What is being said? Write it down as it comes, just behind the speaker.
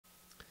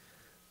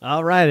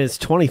All right, it's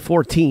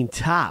 2014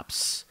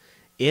 Topps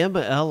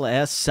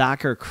MLS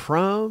Soccer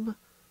Chrome.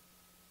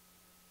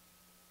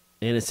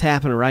 And it's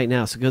happening right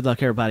now, so good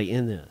luck everybody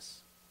in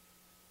this.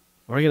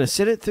 We're going to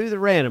send it through the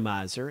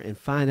randomizer and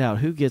find out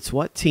who gets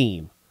what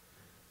team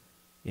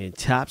in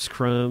Topps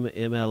Chrome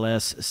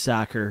MLS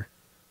Soccer.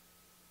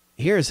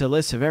 Here's a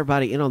list of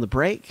everybody in on the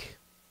break.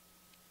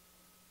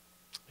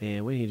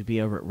 And we need to be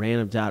over at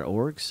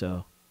random.org,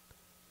 so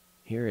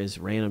here is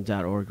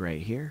random.org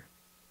right here.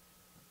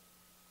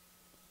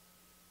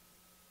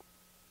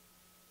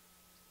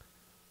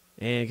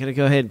 And going to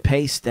go ahead and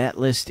paste that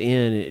list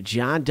in.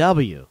 John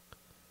W.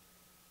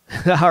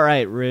 All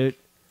right, Root.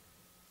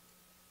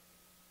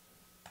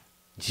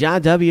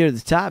 John W. at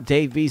the top.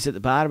 Dave B's at the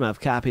bottom. I've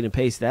copied and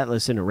pasted that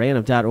list into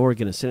random.org.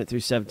 Going to send it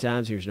through 7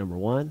 times. Here's number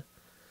 1.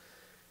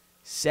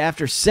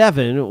 After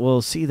 7,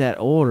 we'll see that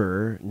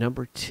order.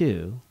 Number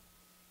 2,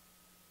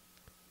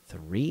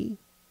 3,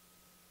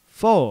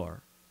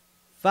 4,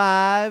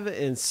 5,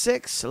 and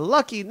 6.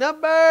 Lucky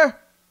number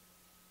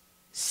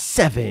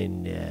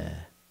 7.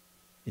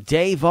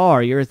 Dave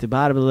R., you're at the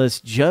bottom of the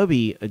list.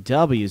 Joby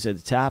W's at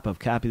the top. I've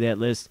copied that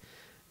list.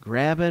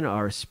 Grabbing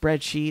our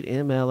spreadsheet,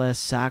 MLS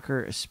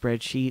Soccer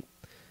spreadsheet,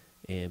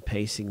 and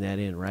pasting that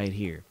in right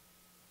here.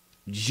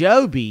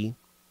 Joby,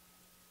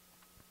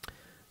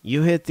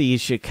 you hit the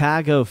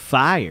Chicago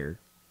Fire.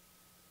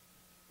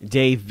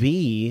 Dave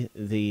B.,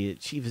 the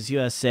Chivas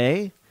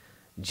USA.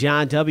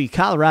 John W.,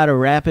 Colorado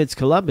Rapids,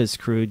 Columbus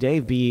Crew.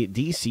 Dave B.,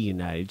 DC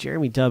United.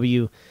 Jeremy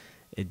W.,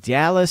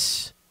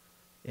 Dallas,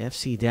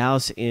 FC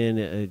Dallas,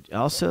 and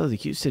also the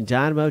Houston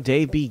Dynamo.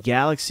 Dave B.,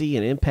 Galaxy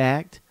and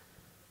Impact.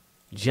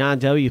 John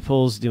W.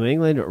 pulls New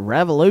England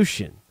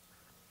Revolution.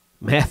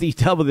 Matthew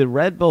W., the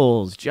Red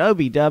Bulls.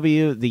 Joby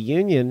W., the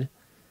Union.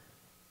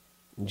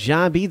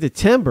 John B., the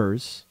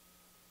Timbers.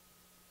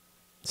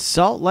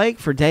 Salt Lake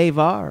for Dave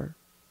R.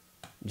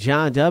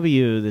 John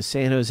W., the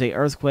San Jose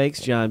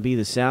Earthquakes. John B.,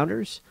 the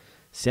Sounders.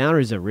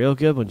 Sounders a real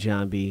good one,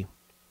 John B.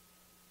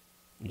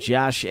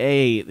 Josh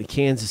A., the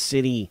Kansas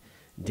City.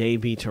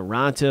 Dave B.,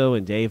 Toronto,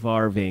 and Dave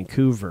R.,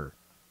 Vancouver.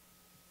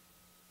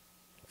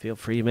 Feel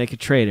free to make a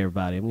trade,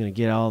 everybody. I'm going to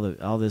get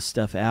all this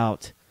stuff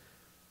out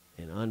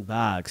and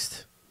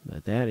unboxed.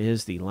 But that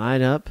is the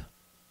lineup.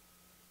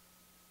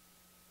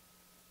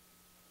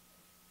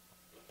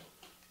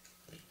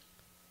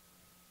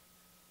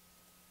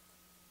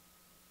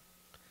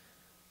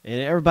 And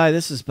everybody,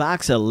 this is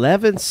box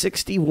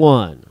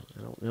 1161.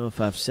 I don't know if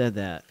I've said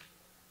that.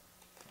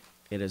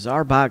 It is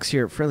our box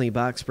here at Friendly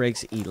Box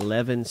Breaks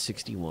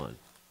 1161.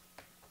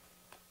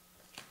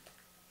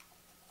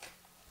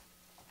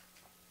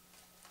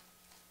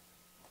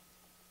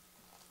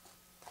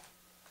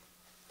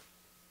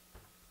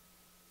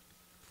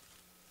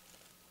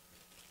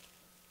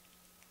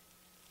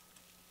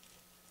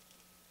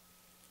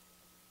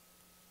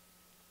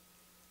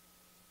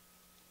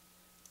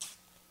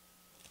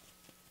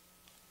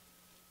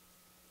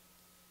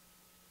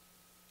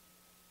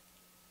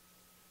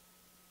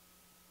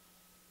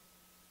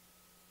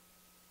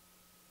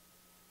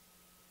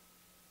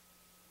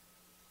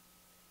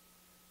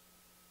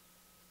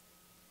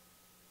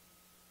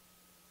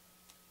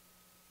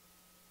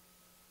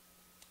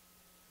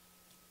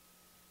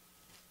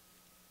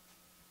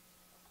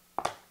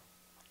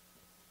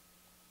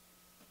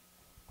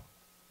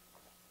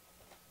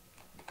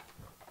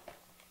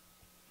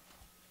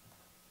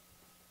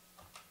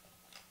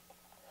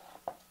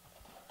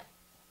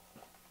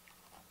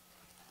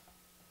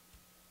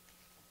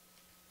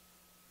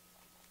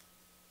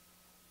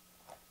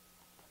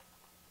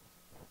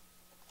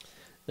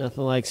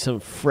 Nothing like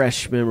some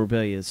fresh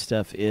memorabilia.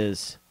 Stuff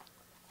is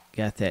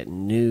got that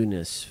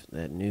newness,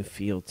 that new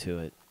feel to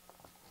it.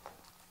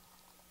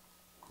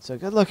 So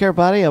good luck,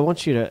 everybody. I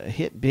want you to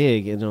hit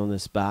big in on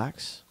this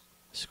box.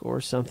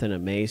 Score something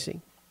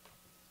amazing.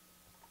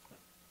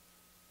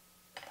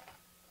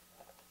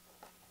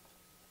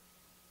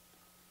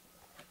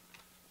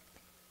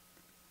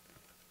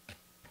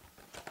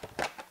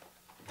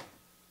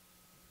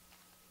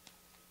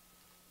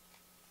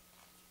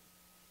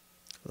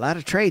 A lot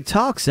of trade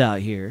talks out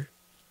here.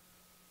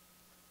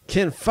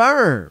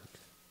 Confirmed.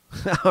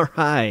 All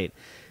right.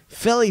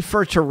 Philly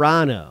for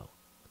Toronto.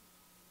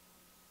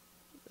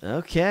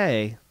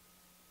 Okay.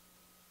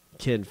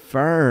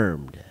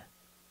 Confirmed.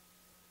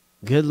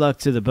 Good luck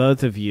to the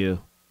both of you.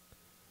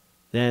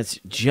 That's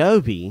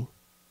Joby.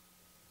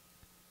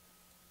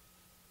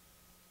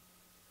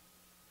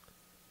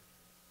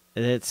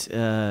 That's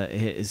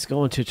is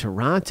going to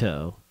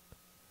Toronto.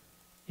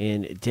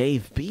 And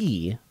Dave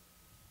B.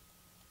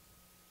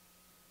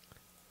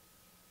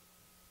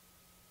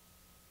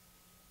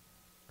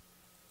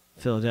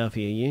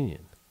 Philadelphia Union.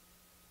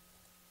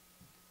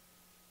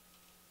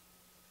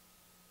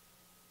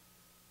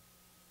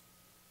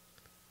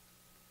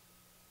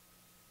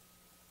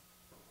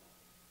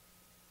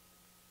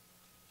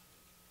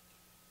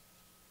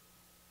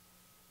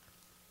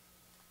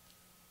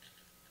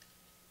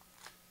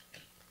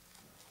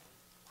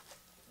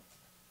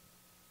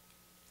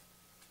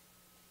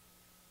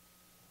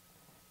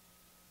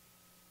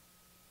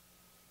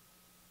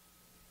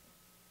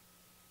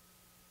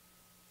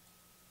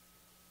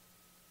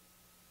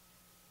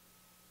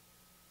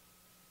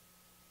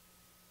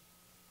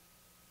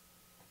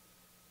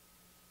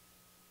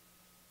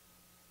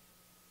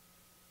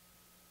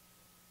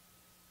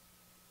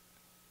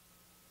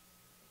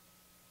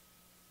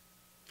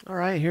 All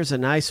right, here's a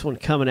nice one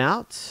coming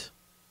out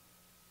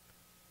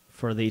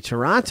for the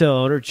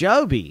Toronto owner,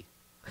 Joby.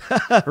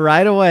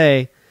 Right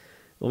away.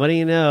 What do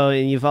you know?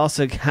 And you've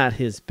also got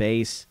his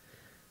base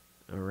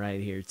right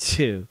here,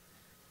 too.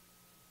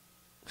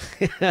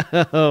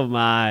 Oh,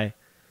 my.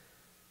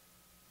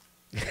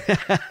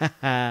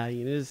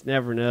 You just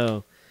never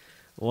know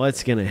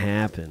what's going to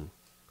happen.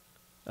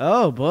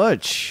 Oh,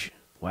 Butch.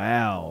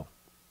 Wow.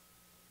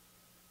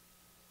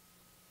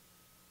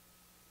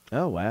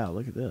 Oh, wow.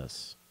 Look at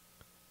this.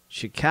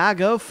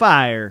 Chicago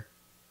Fire.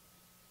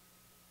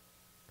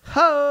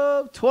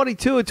 Ho!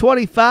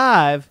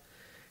 22-25.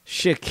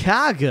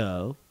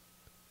 Chicago.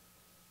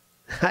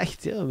 How you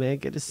doing, man?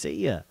 Good to see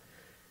you.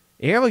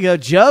 Here we go.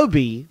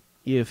 Joby,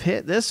 you've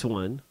hit this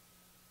one.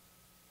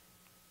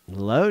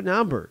 Low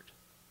numbered.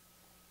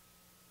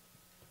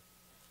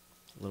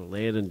 A little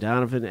Landon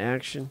Donovan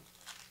action.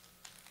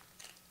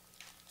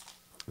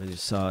 I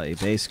just saw a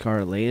base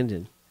card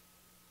Landon.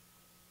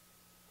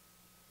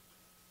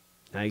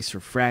 Nice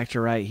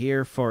refractor right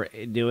here for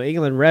New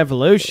England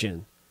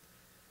Revolution.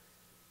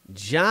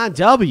 John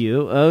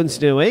W.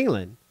 owns New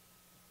England.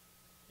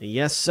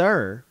 Yes,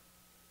 sir.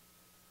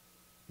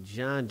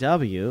 John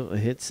W.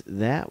 hits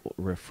that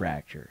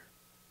refractor.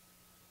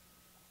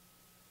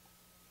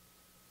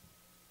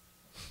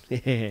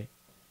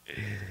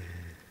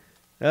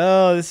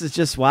 Oh, this is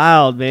just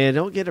wild, man.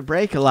 Don't get to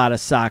break a lot of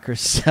soccer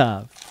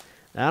stuff.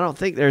 I don't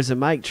think there's a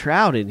Mike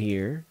Trout in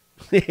here.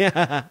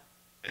 Yeah.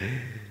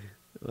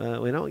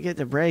 Well, we don't get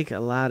to break a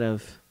lot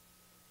of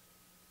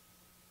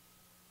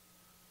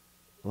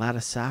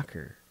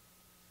soccer.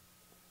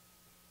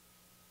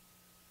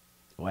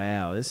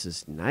 Wow, this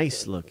is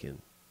nice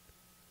looking.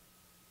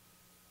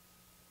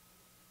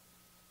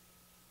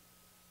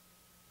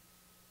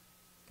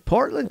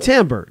 Portland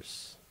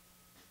Timbers.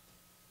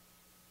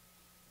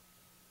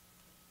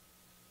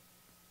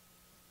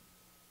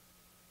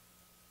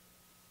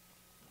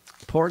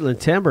 Portland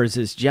Timbers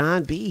is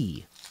John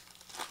B.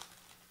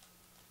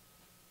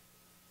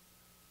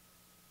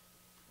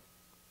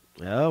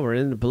 Oh, we're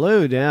in the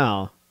blue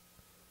now.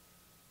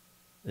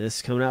 This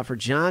is coming out for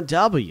John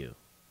W.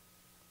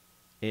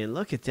 And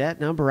look at that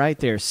number right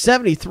there.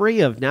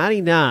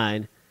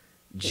 73/99,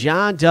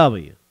 John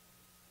W.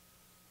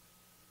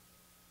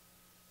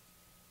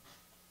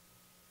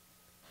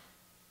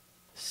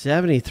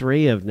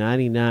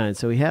 (73/99).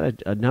 So we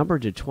had a number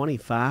to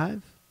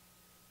 25.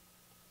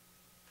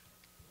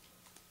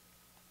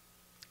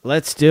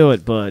 Let's do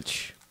it,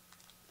 Butch.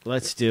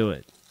 Let's do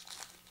it.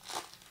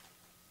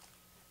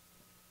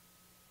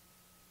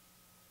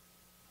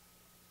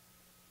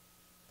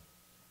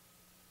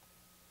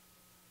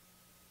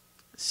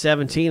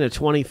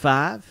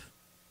 (17/25),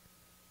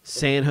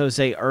 San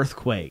Jose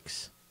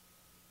Earthquakes.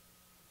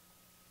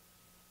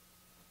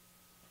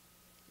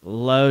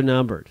 Low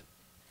numbered.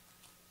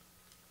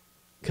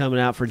 Coming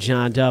out for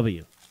John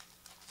W.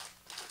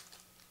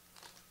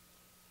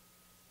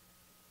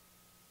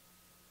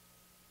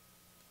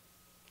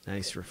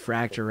 Nice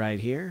refractor right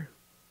here.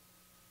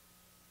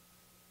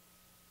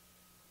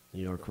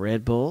 New York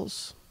Red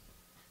Bulls.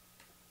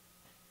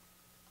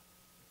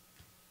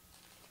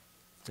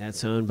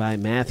 That's owned by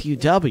Matthew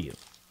W.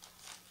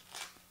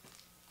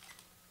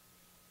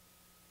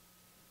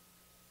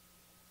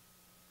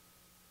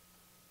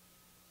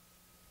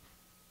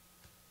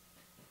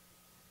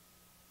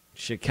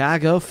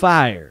 Chicago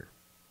Fire.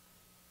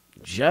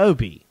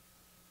 Joby.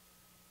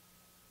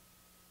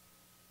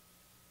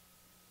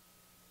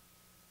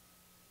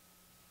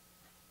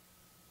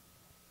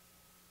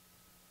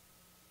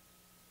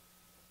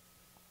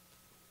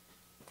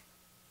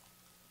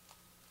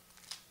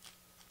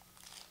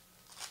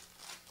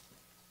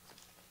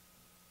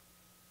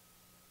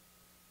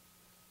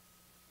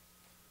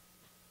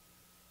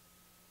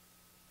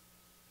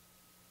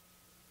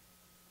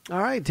 All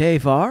right,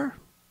 Dave R.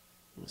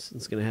 This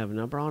one's going to have a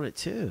number on it,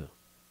 too.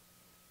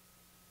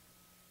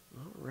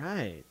 All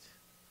right.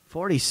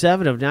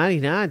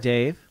 47/99,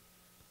 Dave.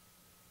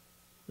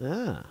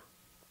 Ah.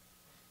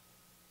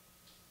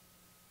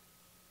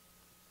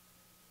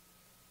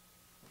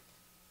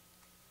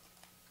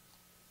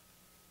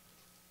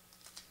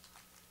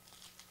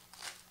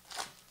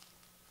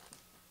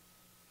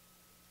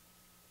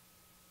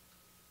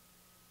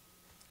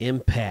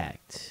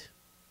 Impact.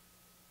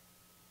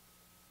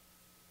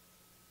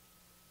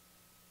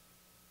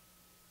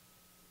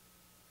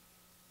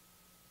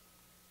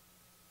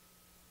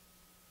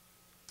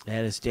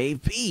 That is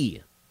Dave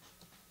B.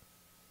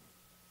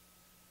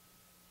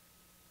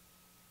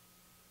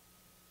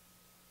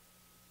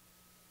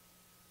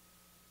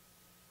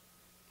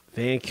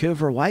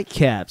 Vancouver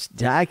Whitecaps,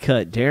 die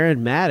cut, Darren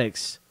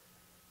Maddox.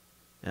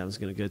 That was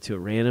going to go to a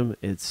random.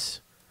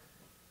 It's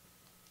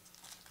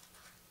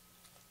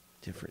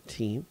a different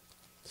team.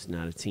 It's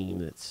not a team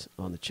that's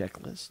on the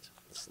checklist.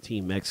 It's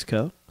Team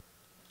Mexico.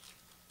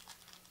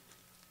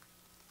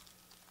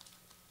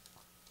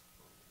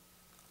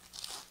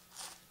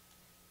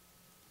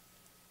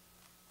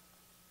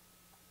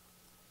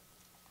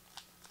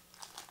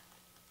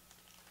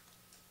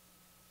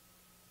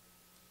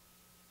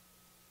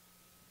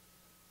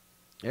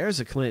 There's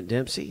a Clint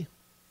Dempsey.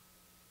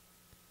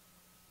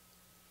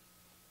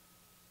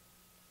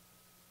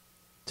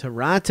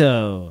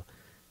 Toronto,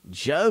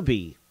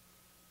 Joby.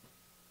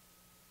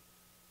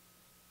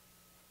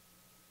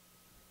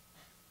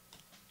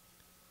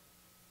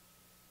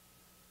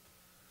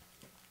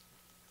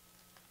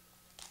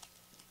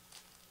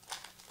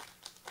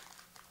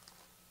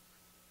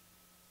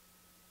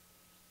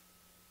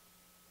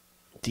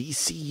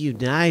 DC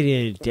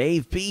United,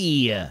 Dave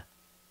B.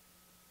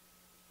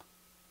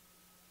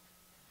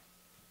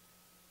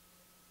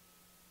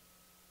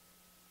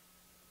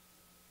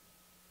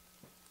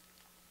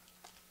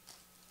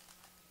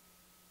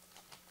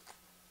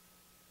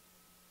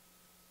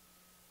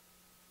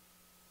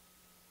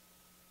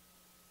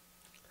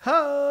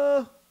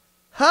 Ho!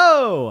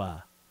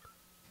 Ho!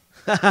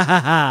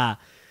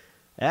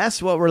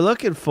 That's what we're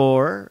looking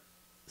for.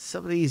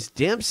 Some of these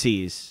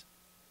Dempseys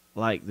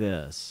like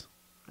this.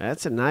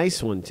 That's a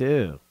nice one,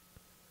 too.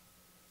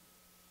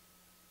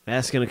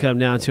 That's going to come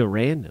down to a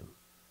random.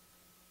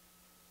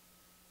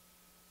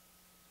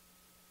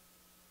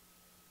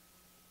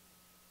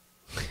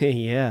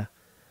 Yeah.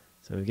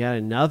 So we've got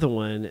another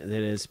one that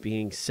is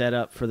being set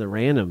up for the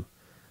random.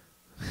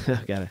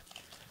 I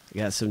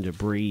got some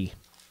debris.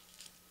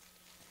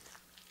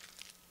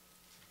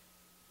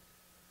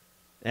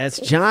 That's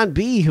John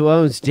B. who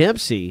owns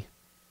Dempsey.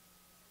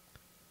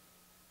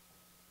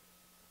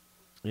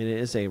 And it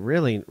is a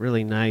really,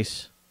 really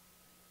nice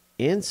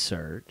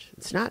insert.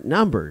 It's not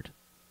numbered.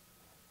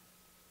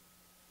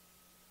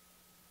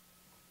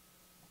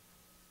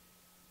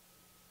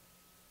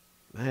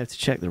 I have to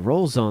check the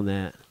rolls on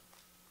that.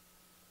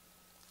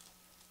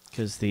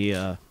 Because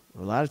a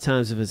lot of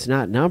times if it's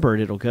not numbered,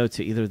 it'll go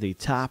to either the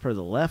top or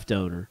the left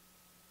owner.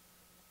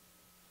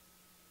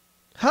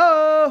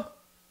 Ho!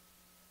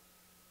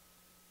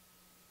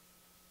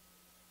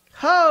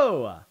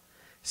 Ho!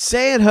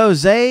 San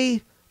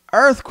Jose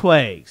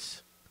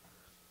Earthquakes.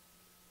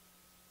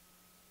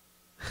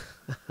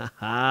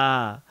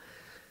 Oh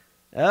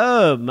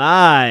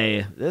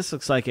my. This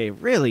looks like a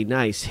really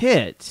nice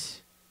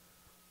hit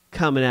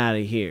coming out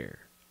of here.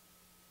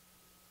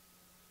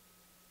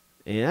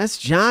 And that's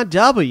John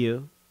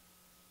W.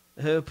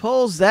 who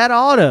pulls that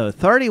auto.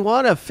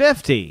 31 of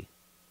 50.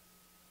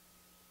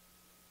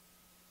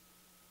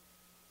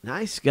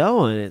 Nice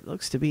going. It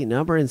looks to be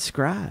number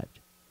inscribed.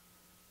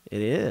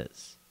 It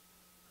is.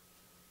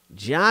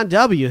 John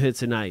W.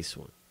 hits a nice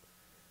one.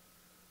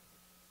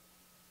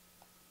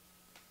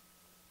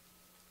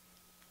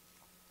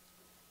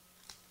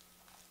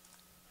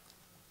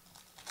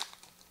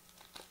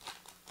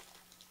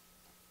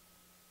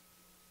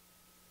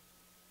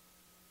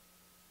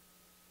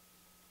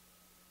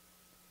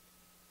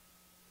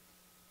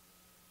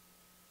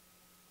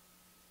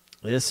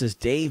 This is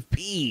Dave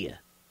B.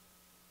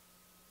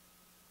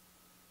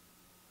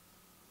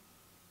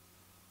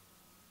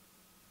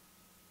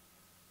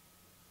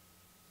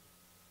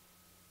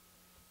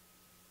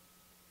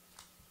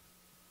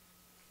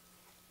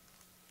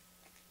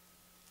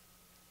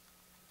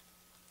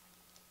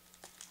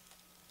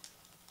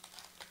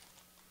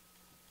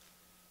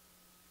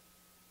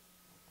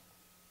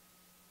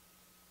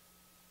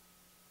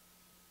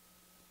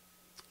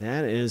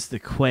 That is the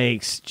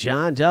Quakes.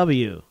 John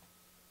W.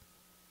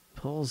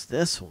 pulls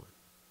this one.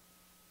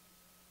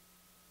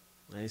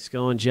 Nice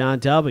going, John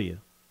W.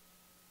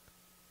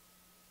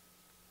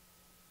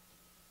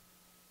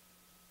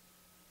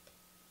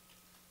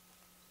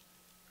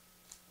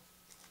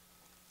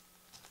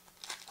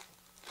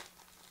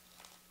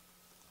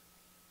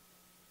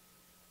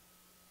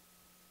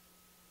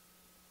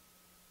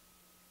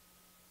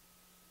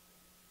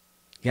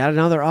 Got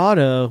another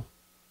auto.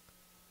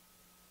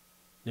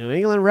 New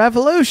England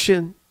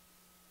Revolution.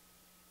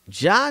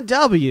 John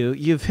W.,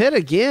 you've hit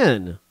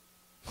again.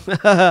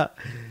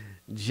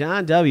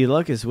 John W.,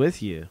 luck is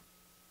with you.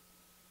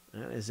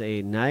 That is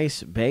a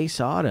nice base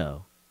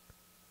auto.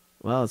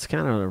 Well, it's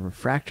kind of a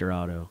refractor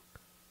auto.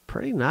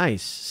 Pretty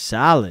nice.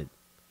 Solid.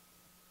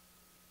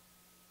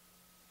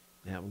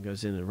 That one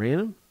goes into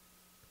random.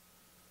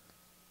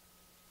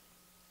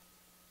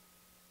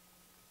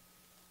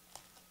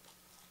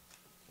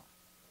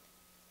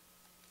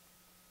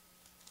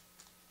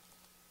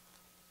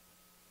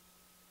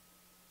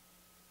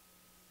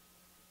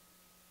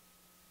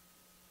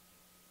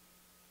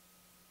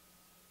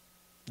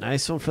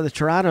 Nice one for the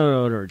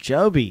Toronto owner,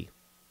 Joby.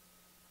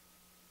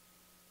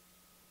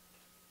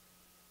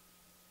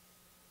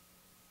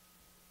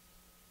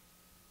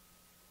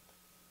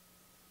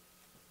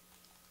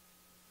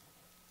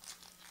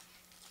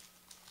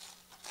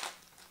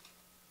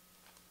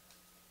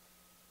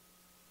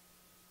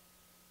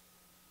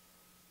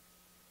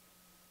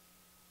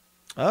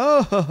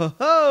 Oh, ho, ho,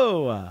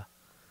 ho.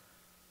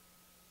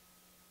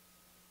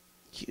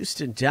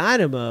 Houston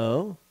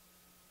Dynamo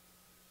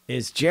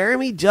is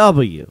Jeremy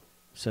W.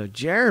 So,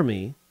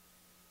 Jeremy,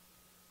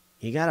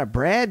 you got a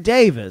Brad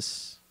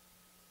Davis,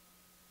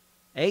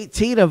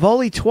 18 of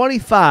only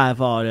 25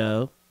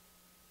 auto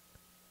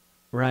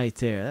right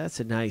there.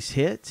 That's a nice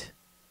hit.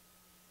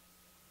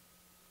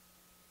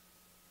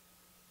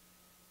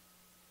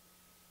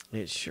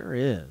 It sure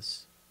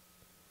is.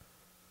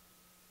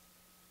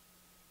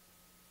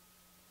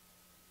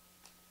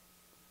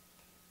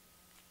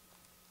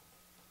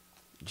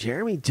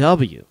 Jeremy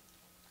W.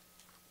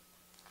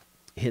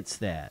 hits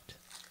that.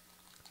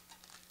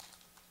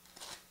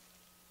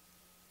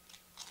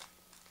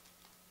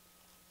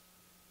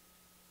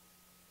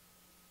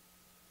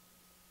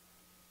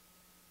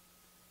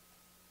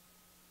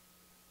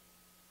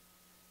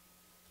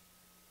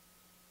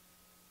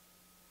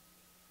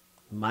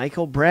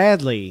 Michael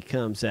Bradley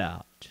comes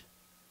out.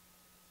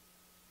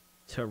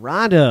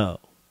 Toronto.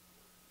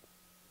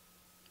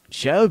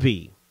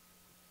 Joby.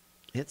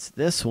 It's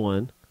this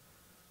one.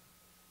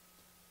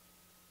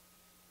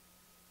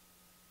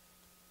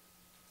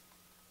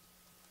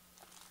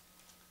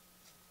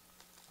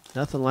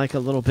 Nothing like a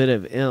little bit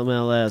of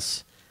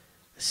MLS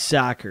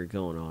soccer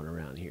going on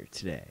around here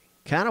today.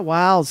 Kind of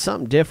wild,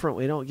 something different.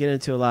 We don't get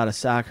into a lot of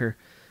soccer.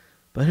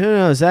 But who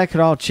knows? That could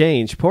all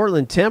change.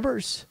 Portland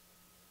Timbers.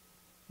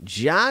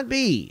 John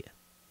B.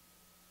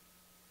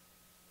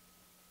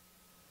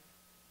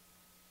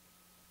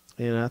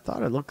 And I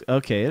thought it looked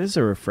okay. It is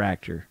a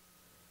refractor.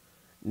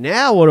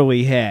 Now what do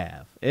we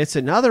have? It's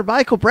another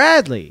Michael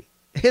Bradley.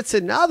 It's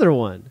another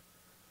one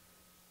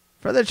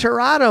for the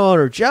Toronto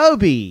owner,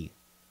 Joby.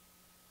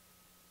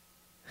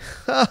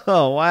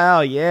 Oh, wow.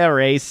 Yeah,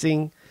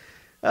 racing.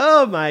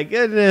 Oh, my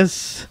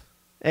goodness.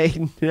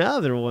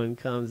 Another one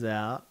comes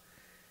out.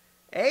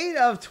 8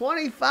 of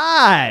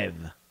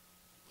 25.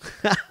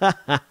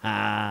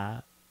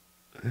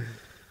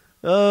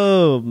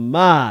 Oh,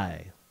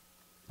 my.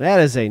 That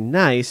is a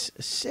nice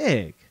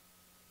SIG.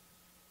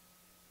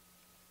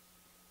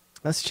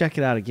 Let's check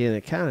it out again.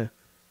 It kind of,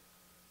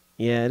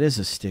 yeah, it is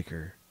a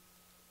sticker.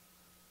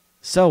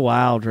 So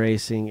wild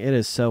racing. It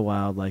is so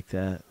wild like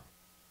that.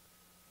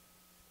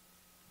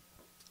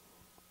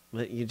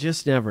 But you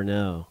just never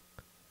know.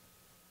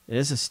 It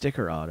is a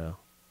sticker auto.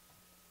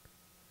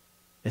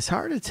 It's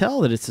hard to tell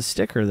that it's a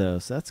sticker, though,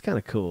 so that's kind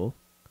of cool.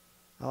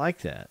 I like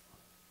that.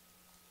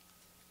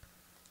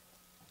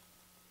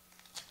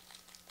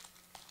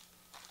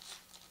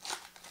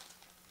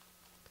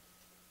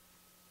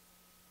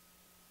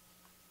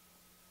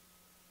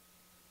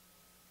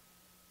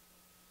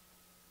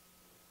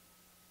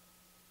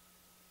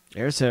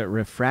 There's a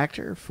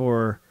refractor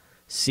for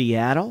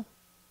Seattle.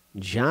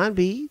 John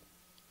B.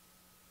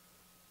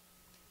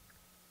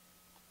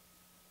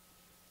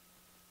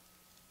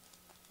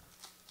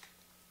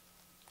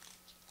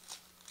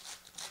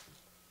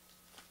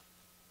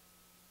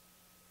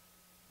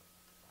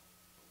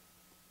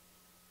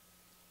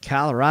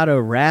 Colorado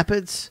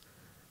Rapids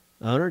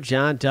owner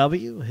John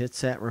W.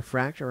 hits that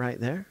refractor right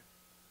there.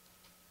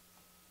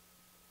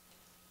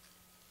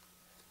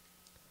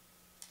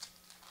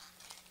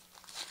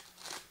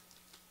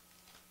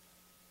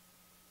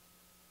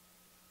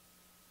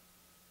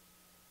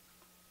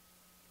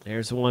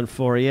 There's one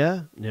for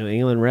you. New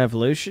England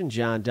Revolution,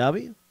 John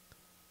W.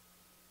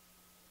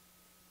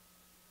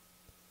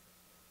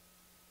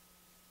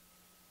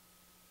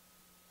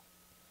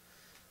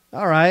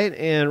 All right,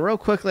 and real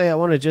quickly, I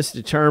want to just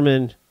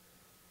determine,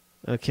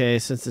 okay,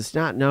 since it's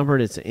not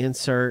numbered, it's an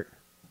insert.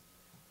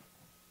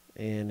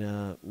 And,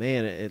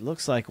 man, it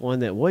looks like one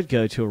that would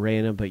go to a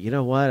random, but you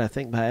know what? I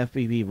think by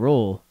FBB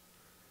rule,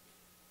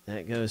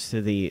 that goes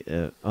to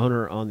the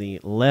owner on the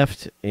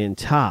left and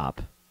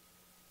top.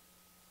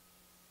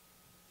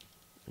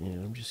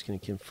 And I'm just going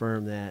to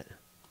confirm that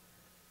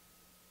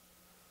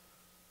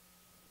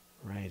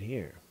right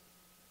here.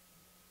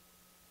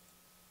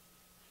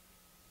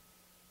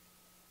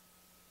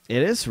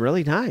 It is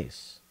really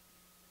nice.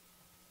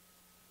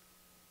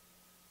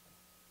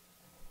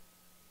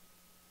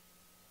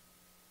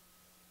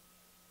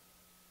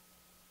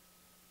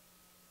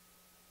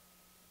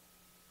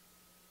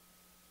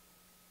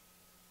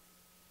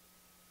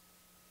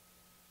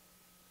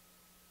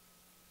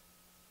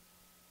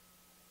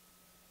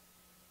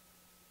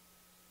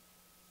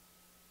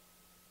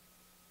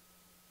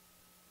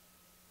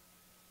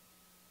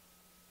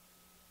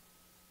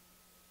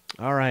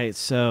 All right,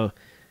 so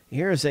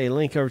here's a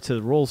link over to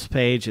the rules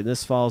page, and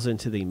this falls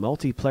into the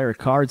multiplayer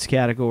cards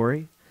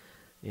category.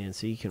 And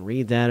so you can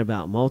read that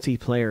about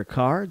multiplayer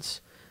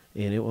cards,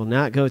 and it will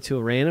not go to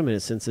a random,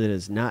 and since it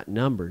is not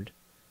numbered.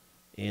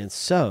 And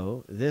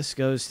so this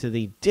goes to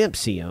the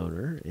Dempsey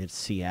owner. It's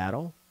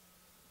Seattle.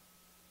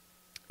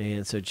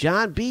 And so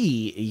John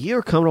B.,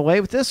 you're coming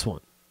away with this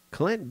one.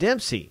 Clint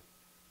Dempsey.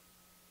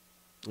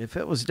 If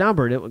it was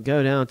numbered, it would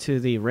go down to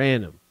the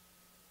random.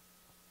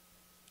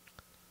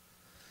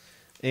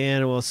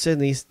 And we'll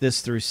send this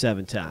through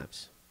 7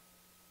 times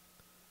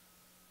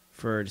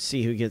to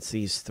see who gets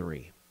these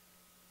 3.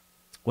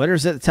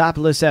 Winners at the top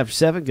of the list after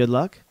 7. Good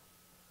luck.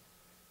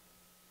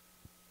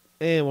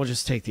 And we'll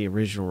just take the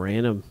original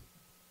random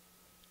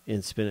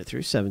and spin it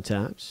through 7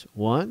 times.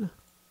 1,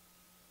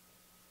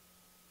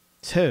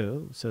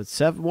 2. So it's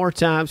 7 more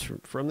times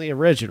from the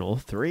original.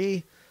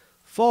 3,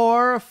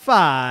 4,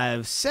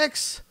 5,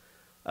 6.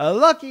 A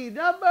lucky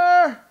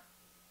number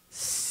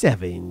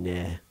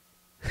 7.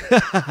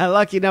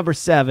 Lucky number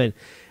 7.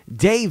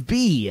 Dave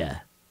B.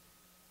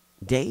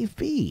 Dave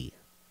B.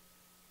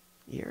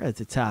 You're at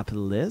the top of the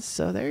list,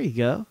 so there you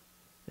go.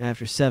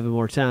 After 7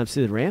 more times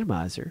through the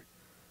randomizer.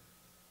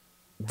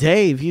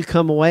 Dave, you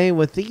come away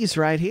with these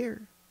right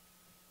here.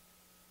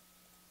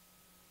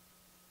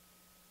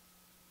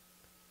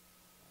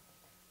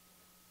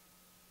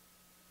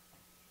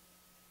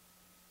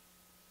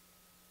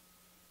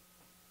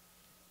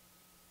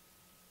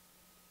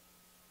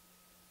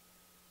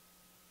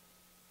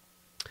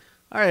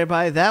 All right,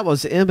 everybody, that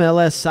was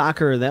MLS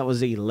Soccer. That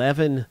was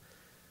 11.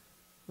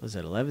 Was it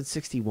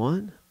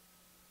 1161?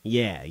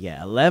 Yeah,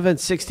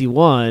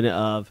 1161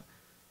 of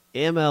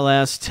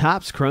MLS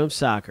Topps Chrome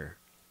Soccer.